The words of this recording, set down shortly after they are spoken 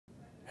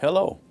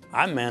Hello,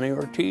 I'm Manny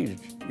Ortiz,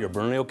 your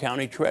Bernalillo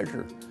County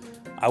Treasurer.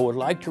 I would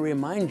like to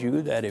remind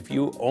you that if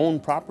you own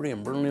property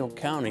in Bernalillo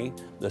County,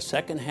 the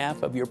second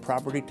half of your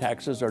property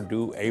taxes are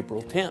due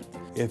April 10th.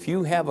 If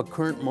you have a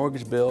current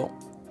mortgage bill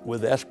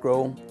with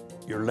escrow,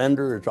 your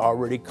lender is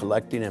already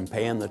collecting and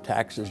paying the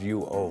taxes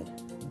you owe.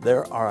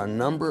 There are a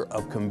number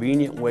of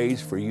convenient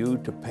ways for you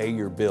to pay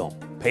your bill.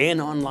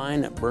 Paying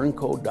online at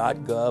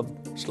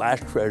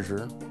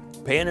bernco.gov/treasurer,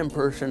 paying in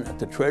person at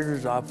the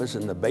Treasurer's office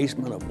in the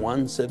basement of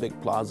One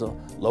Civic Plaza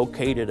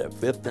located at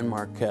 5th and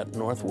Marquette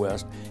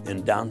Northwest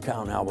in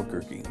downtown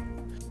Albuquerque.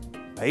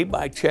 Pay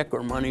by check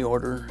or money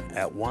order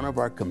at one of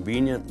our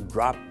convenient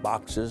drop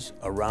boxes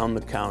around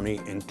the county,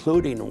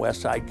 including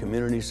Westside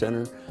Community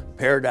Center,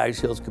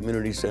 Paradise Hills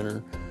Community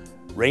Center,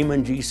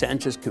 Raymond G.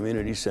 Sanchez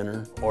Community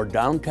Center, or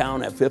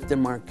downtown at 5th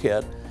and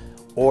Marquette,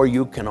 or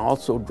you can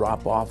also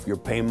drop off your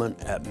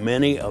payment at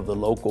many of the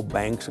local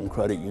banks and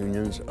credit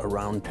unions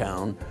around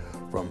town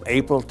from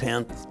April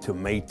 10th to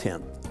May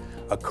 10th.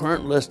 A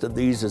current list of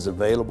these is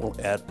available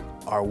at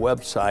our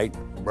website,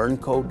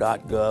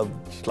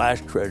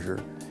 bernco.gov/treasurer.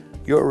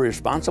 You're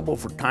responsible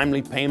for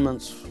timely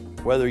payments,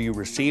 whether you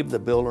receive the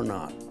bill or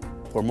not.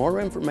 For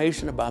more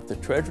information about the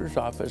Treasurer's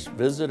Office,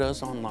 visit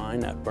us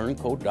online at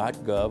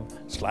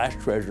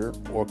bernco.gov/treasurer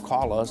or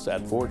call us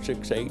at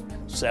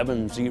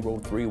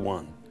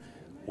 468-7031.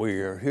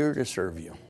 We are here to serve you.